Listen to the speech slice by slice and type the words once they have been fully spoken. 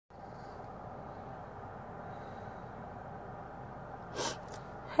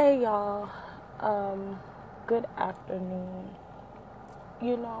Hey y'all, good afternoon.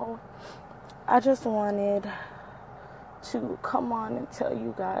 You know, I just wanted to come on and tell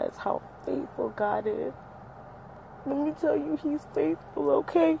you guys how faithful God is. Let me tell you, He's faithful,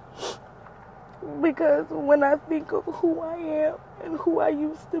 okay? Because when I think of who I am and who I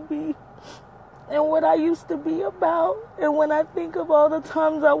used to be and what I used to be about, and when I think of all the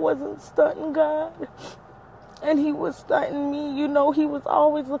times I wasn't stunting God and He was stunting me, you know, He was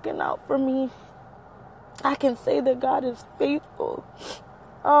always looking out for me. I can say that God is faithful.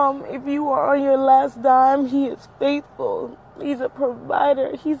 If you are on your last dime, He is faithful. He's a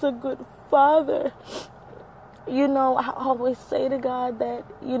provider. He's a good father. You know, I always say to God that,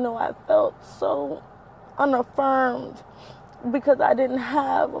 you know, I felt so unaffirmed because I didn't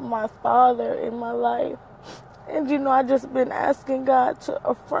have my father in my life. And, you know, I just been asking God to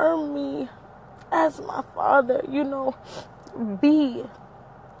affirm me as my father, you know, be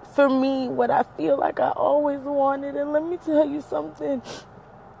for me what I feel like I always wanted. And let me tell you something.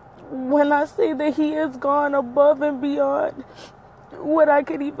 When I say that He has gone above and beyond what I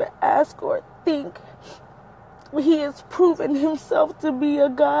could even ask or think, He has proven Himself to be a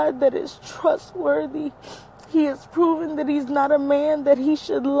God that is trustworthy. He has proven that He's not a man that He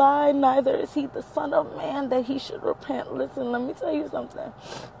should lie, neither is He the Son of Man that He should repent. Listen, let me tell you something.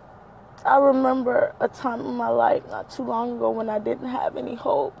 I remember a time in my life not too long ago when I didn't have any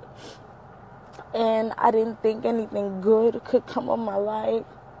hope, and I didn't think anything good could come of my life.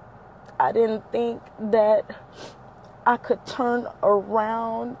 I didn't think that I could turn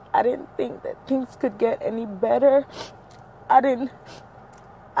around. I didn't think that things could get any better. I didn't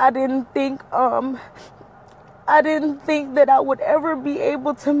think that I would ever be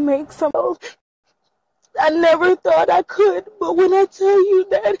able to make some. I never thought I could, but when I tell you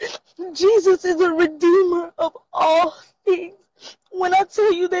that Jesus is a redeemer of all things, when I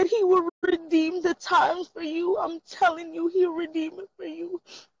tell you that He will redeem the times for you, I'm telling you He'll redeem it for you.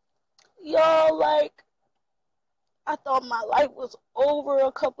 Y'all, like, I thought my life was over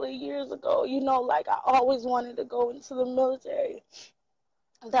a couple of years ago. You know, like, I always wanted to go into the military.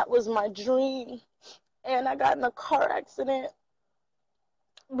 That was my dream. And I got in a car accident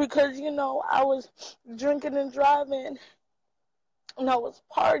because, you know, I was drinking and driving and I was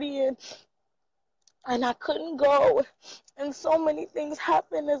partying and I couldn't go. And so many things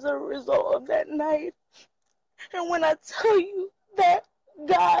happened as a result of that night. And when I tell you that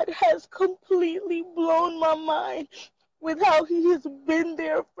God has completely blown my mind with how He has been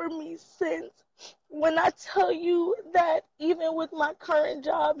there for me since. When I tell you that even with my current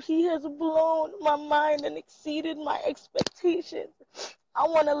job, He has blown my mind and exceeded my expectations. I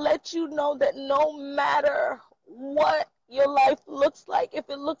want to let you know that no matter what your life looks like, if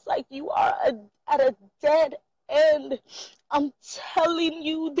it looks like you are at a dead end, I'm telling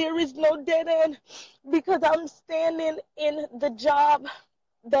you there is no dead end, because I'm standing in the job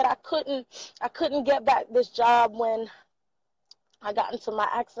that I couldn't get back this job when I got into my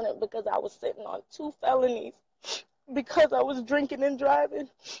accident because I was sitting on 2 felonies because I was drinking and driving.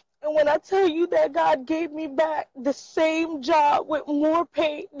 And when I tell you that God gave me back the same job with more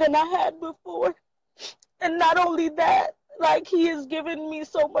pay than I had before, and not only that, like, He has given me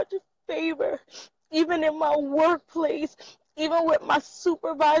so much favor, even in my workplace, even with my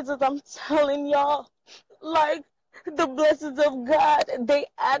supervisors, I'm telling y'all, like, the blessings of God, they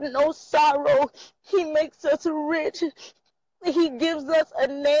add no sorrow. He makes us rich. He gives us a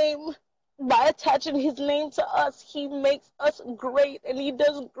name. By attaching His name to us, He makes us great, and He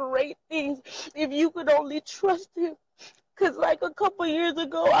does great things if you could only trust Him. Because like a couple years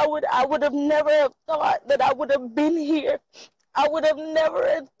ago, I would have never have thought that I would have been here. I would have never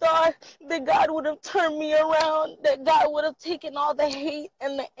have thought that God would have turned me around, that God would have taken all the hate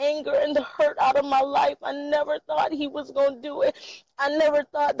and the anger and the hurt out of my life. I never thought He was going to do it. I never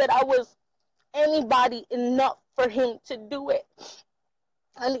thought that I was anybody enough for Him to do it.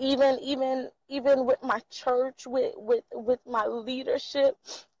 And even with my church, with my leadership,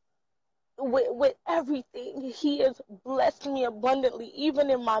 with everything, He has blessed me abundantly.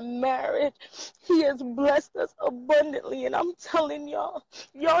 Even in my marriage, He has blessed us abundantly. And I'm telling y'all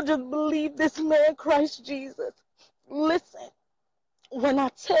just believe this man, Christ Jesus. Listen, when I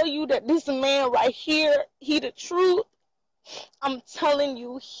tell you that this man right here, He the truth, I'm telling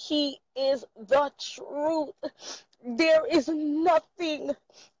you, He is the truth. There is nothing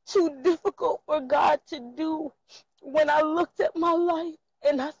too difficult for God to do. When I looked at my life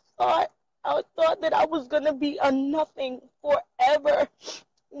and I thought that I was going to be a nothing forever.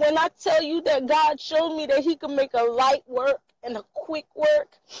 When I tell you that God showed me that He could make a light work and a quick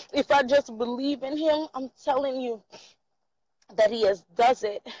work if I just believe in Him, I'm telling you, that he has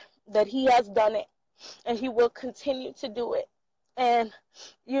done it, and he will continue to do it. And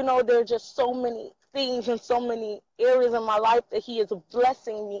there are just so many things and so many areas in my life that he is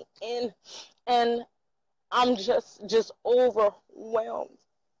blessing me in, and I'm just overwhelmed.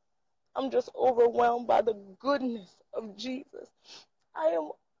 I'm just overwhelmed by the goodness of Jesus. I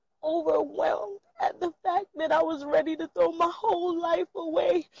am overwhelmed at the fact that I was ready to throw my whole life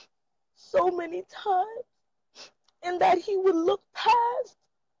away so many times, and that he would look past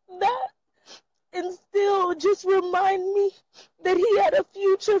that and still just remind me that he had a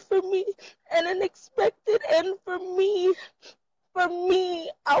future for me and an expected end for me. For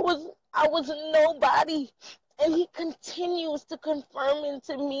me, I was nobody, and he continues to confirm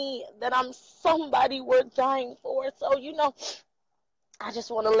into me that I'm somebody worth dying for. So, I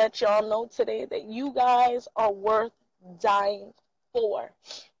just want to let y'all know today that you guys are worth dying for.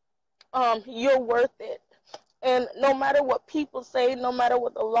 You're worth it. And no matter what people say, no matter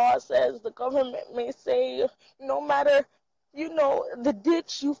what the law says, the government may say, no matter, the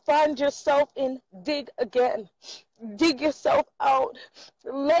ditch you find yourself in, dig again. Dig yourself out.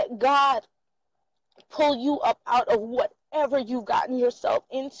 Let God pull you up out of whatever you've gotten yourself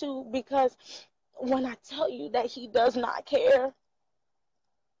into, because when I tell you that he does not care,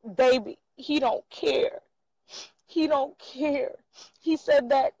 baby, he don't care. He don't care. He said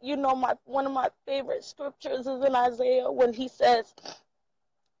that, one of my favorite scriptures is in Isaiah when he says,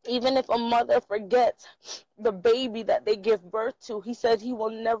 even if a mother forgets the baby that they give birth to, he says he will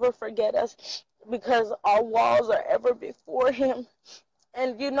never forget us, because our walls are ever before him.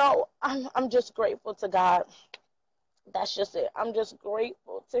 And I'm just grateful to God. That's just it. I'm just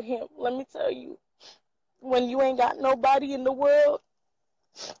grateful to him. Let me tell you, when you ain't got nobody in the world,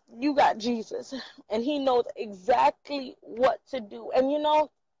 you got Jesus, and he knows exactly what to do. And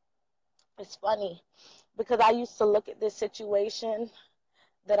it's funny, because I used to look at this situation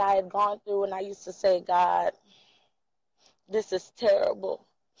that I had gone through, and I used to say, God, this is terrible.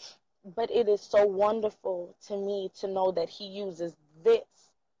 But it is so wonderful to me to know that he uses this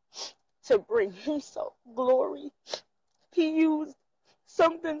to bring himself glory. He used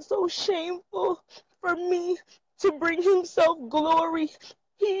something so shameful for me to bring himself glory.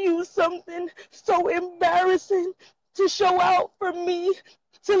 He used something so embarrassing to show out for me,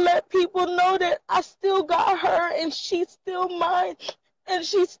 to let people know that I still got her and she's still mine and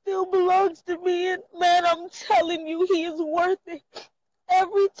she still belongs to me. And man, I'm telling you, he is worth it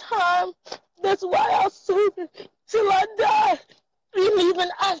every time. That's why I'll serve him till I die. And even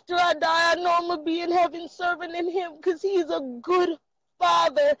after I die, I know I'm going to be in heaven serving in him, because he's a good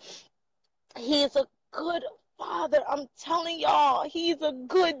father. He is a good father. I'm telling y'all, he's a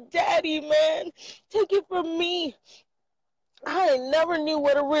good daddy, man. Take it from me. I never knew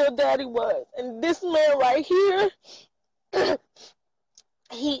what a real daddy was. And this man right here,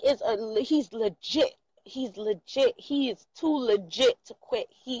 he's legit. He's legit. He is too legit to quit.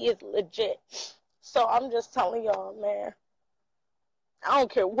 He is legit. So I'm just telling y'all, man, I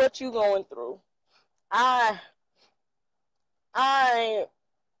don't care what you going through. I I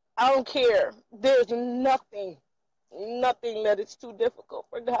I don't care. There's nothing that is too difficult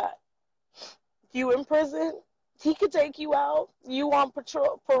for God. You in prison, he could take you out. You on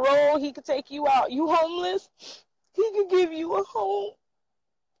parole, he could take you out. You homeless, he could give you a home.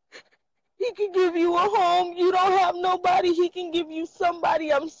 He can give you a home. You don't have nobody, he can give you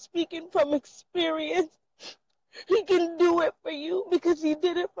somebody. I'm speaking from experience. He can do it for you because he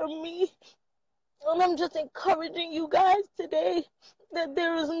did it for me. And I'm just encouraging you guys today that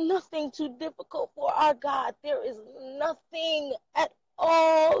there is nothing too difficult for our God. There is nothing at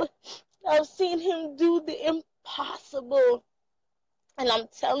all. I've seen him do the impossible. And I'm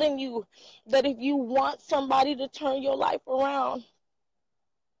telling you that if you want somebody to turn your life around,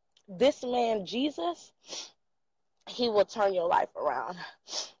 this man, Jesus, he will turn your life around.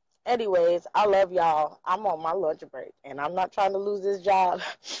 Anyways, I love y'all. I'm on my lunch break, and I'm not trying to lose this job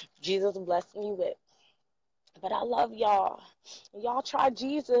Jesus blessed me with. But I love y'all. Y'all try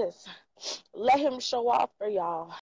Jesus. Let him show off for y'all.